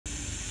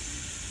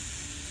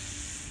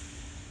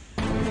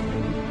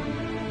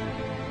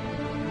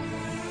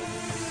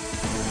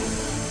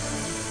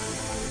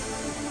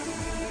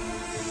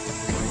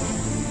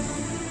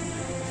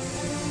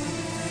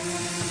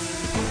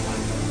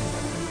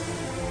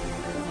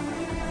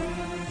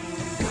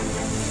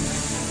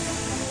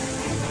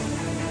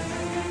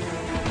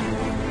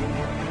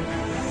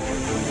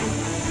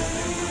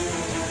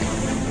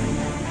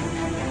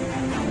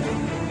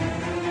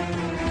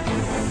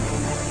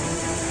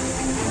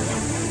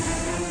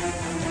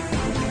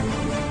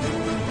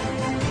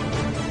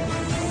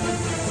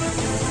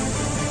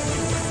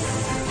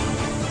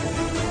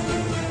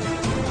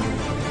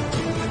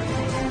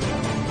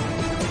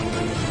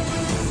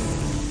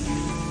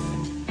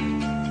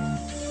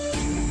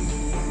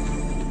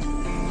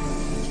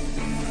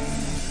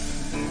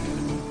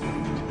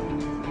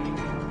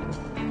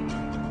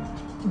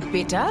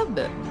बेटा,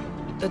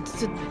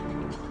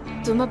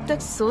 तुम अब तक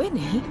सोए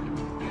नहीं?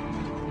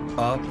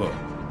 आप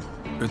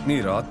इतनी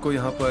रात को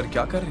यहाँ पर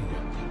क्या कर रही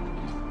हैं?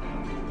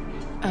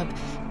 अब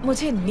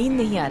मुझे नींद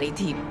नहीं आ रही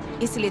थी,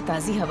 इसलिए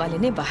ताज़ी हवा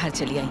लेने बाहर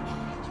चली आई।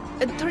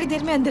 थोड़ी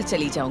देर में अंदर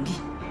चली जाऊंगी।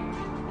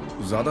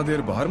 ज्यादा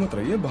देर बाहर मत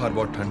रहिए, बाहर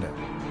बहुत ठंड है।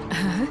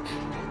 हाँ?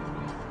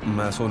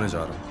 मैं सोने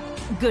जा रहा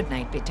हूँ। गुड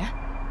नाइट बेटा।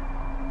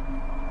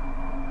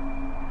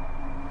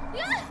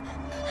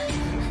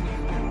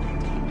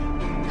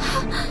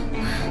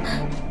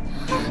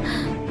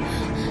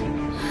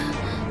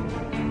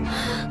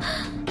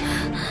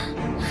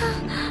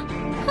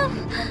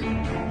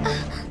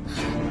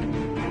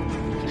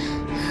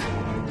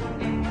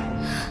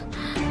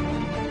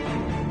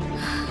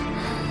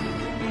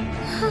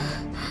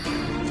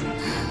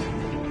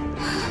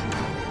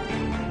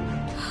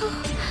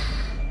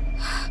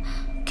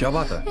 क्या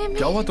बात है?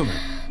 क्या हुआ तुम्हें?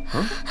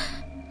 हाँ?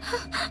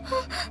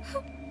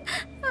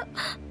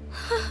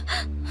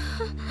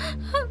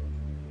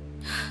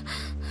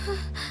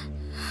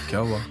 क्या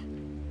हुआ?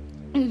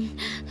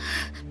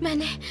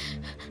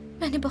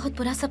 मैंने बहुत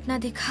बुरा सपना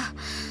देखा।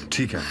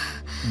 ठीक है,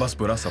 बस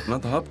बुरा सपना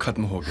था, अब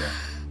खत्म हो गया।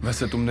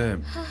 वैसे तुमने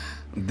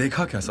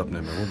देखा क्या सपने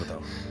में, वो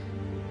बताओ।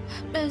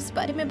 मैं इस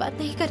बारे में बात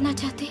नहीं करना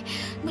चाहती,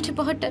 मुझे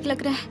बहुत डर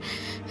लग रहा है।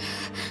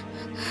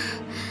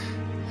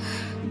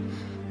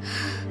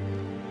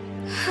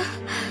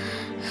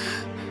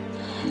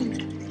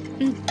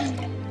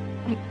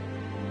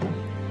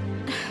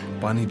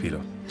 पानी पी लो,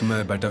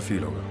 तुम्हें बेटर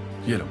फील होगा।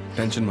 ये लो,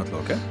 टेंशन मत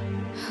लो, क्या?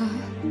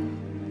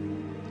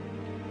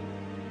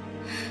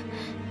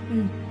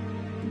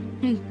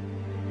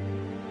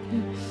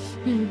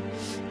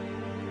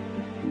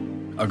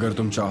 अगर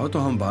तुम चाहो तो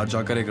हम बाहर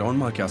जाकर एक राउंड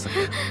मार के आ सकते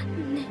हैं।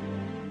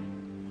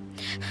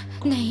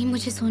 नहीं,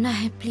 मुझे सोना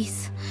है, प्लीज।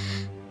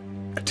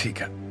 ठीक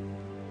है,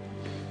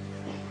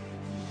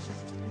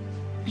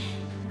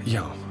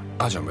 यहाँ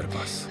आ जाओ मेरे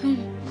पास।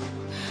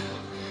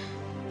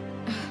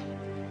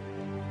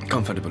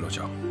 कंफर्टेबल हो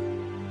जाओ,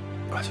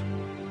 आ जाओ।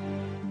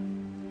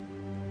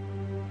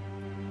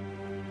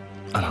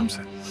 आराम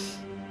से,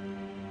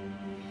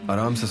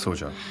 आराम से सो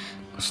जाओ।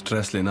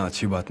 स्ट्रेस लेना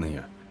अच्छी बात नहीं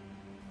है।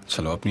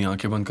 चलो अपनी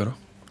आंखें बंद करो।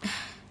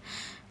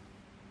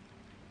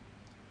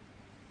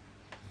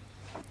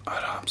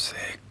 आराम से,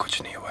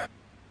 कुछ नहीं हुआ है।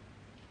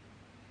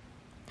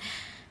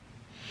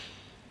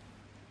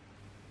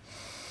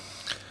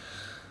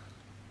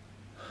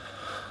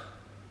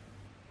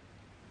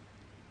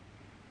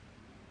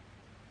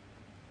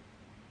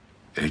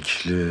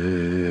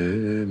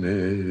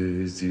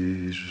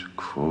 Eklemedir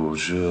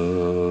koca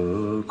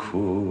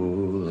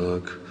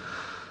kulak,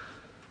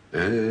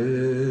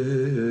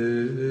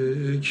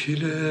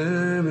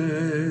 ekleme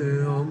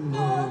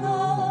aman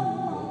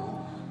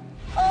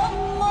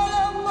aman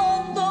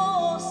aman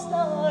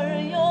dostlar,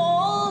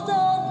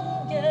 yoldan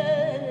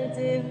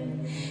geldim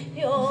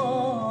yorgunum.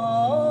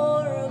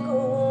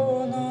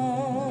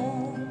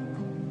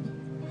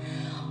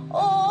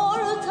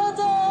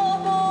 Ortada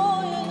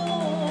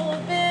boynu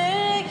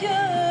bir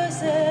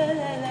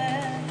güzele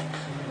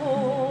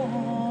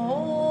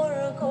vurgunum.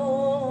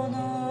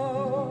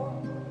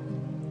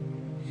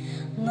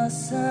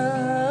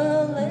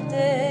 Nasıl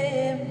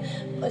edeyim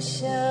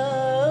başımdaki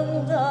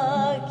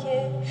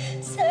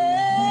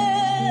sevdayı?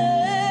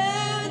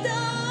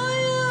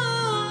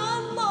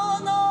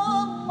 Aman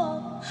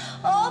aman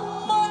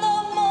aman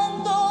aman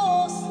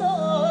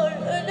dostlar,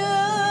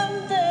 ölüm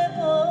de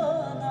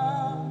bana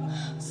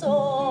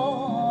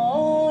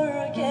zor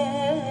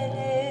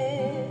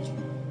gelir.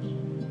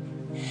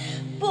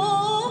 Bu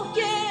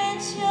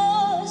genç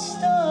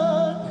yaşta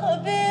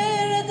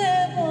kabirde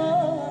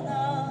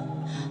bana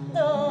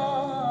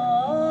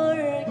dar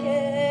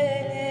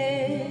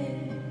gelir.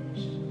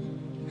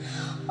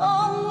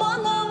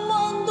 Aman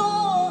aman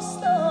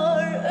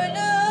dostlar,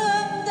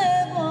 ölüm de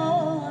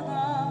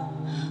bana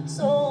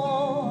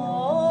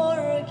zor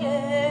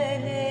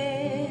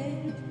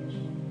gelir.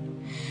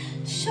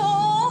 Şu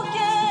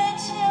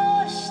genç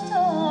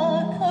yaşta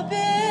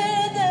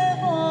kabirde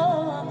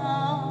bana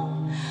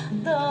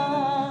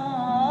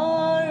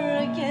dar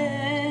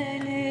gelir.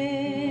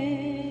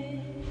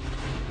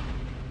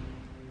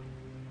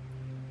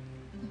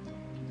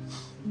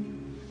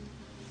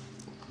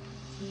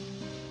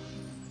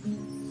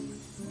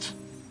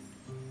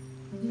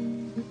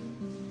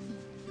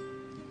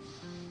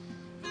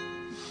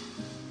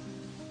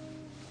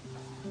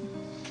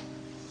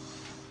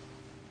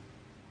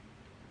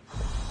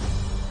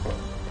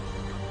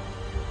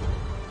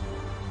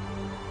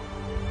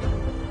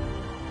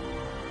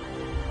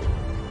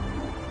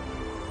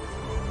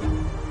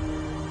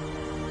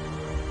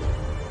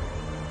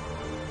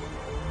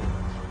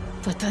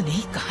 पता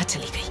नहीं कहाँ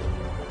चली गई।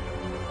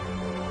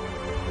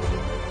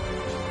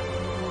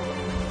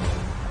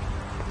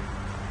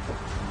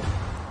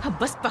 हम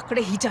बस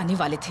पकड़े ही जाने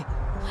वाले थे।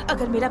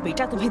 अगर मेरा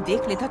बेटा तुम्हें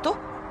देख लेता तो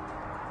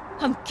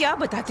हम क्या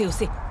बताते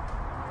उसे?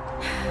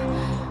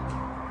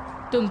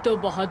 तुम तो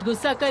बहुत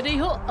गुस्सा कर रही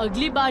हो।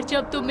 अगली बार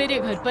जब तुम मेरे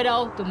घर पर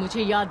आओ तो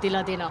मुझे याद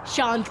दिला देना।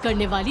 शांत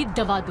करने वाली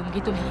दवा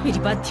दूंगी तुम्हें। मेरी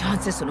बात ध्यान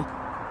से सुनो।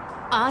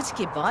 आज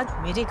के बाद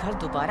मेरे घर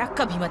दोबारा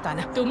कभी मत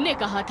आना। तुमने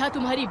कहा था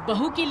तुम्हारी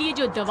बहू के लिए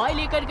जो दवाई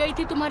लेकर गई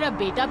थी तुम्हारा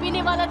बेटा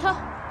पीने वाला था।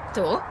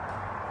 तो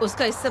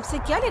उसका इस सब से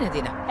क्या लेना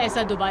देना?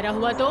 ऐसा दोबारा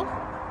हुआ तो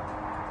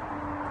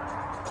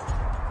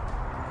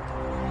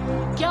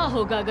क्या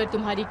होगा अगर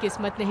तुम्हारी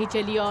किस्मत नहीं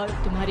चली और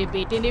तुम्हारे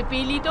बेटे ने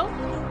पी ली तो?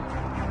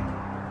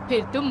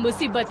 फिर तुम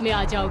मुसीबत में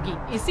आ जाओगी,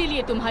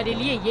 इसीलिए तुम्हारे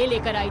लिए ये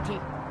लेकर आई थी।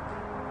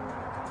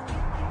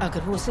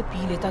 अगर वो उसे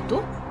पी लेता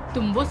तो?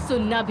 तुम वो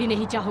सुनना भी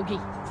नहीं चाहोगी।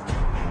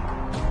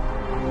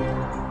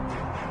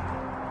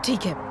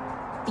 ठीक है,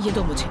 ये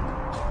दो मुझे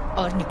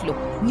और निकलो,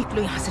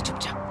 निकलो यहाँ से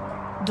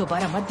चुपचाप।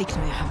 दोबारा मत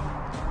दिखना यहाँ।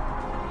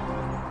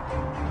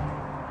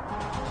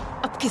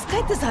 अब किसका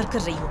इंतजार कर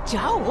रही हो?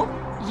 जाओ।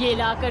 ये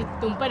लाकर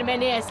तुम पर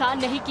मैंने एहसान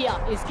नहीं किया,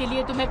 इसके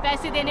लिए तुम्हें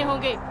पैसे देने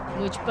होंगे।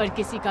 मुझ पर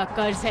किसी का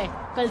कर्ज है,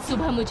 कल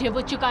सुबह मुझे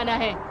वो चुकाना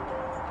है।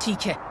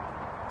 ठीक है,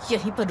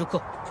 यहीं पर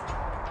रुको।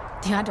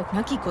 ध्यान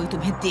रखना कि कोई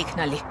तुम्हें देख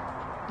ना ले।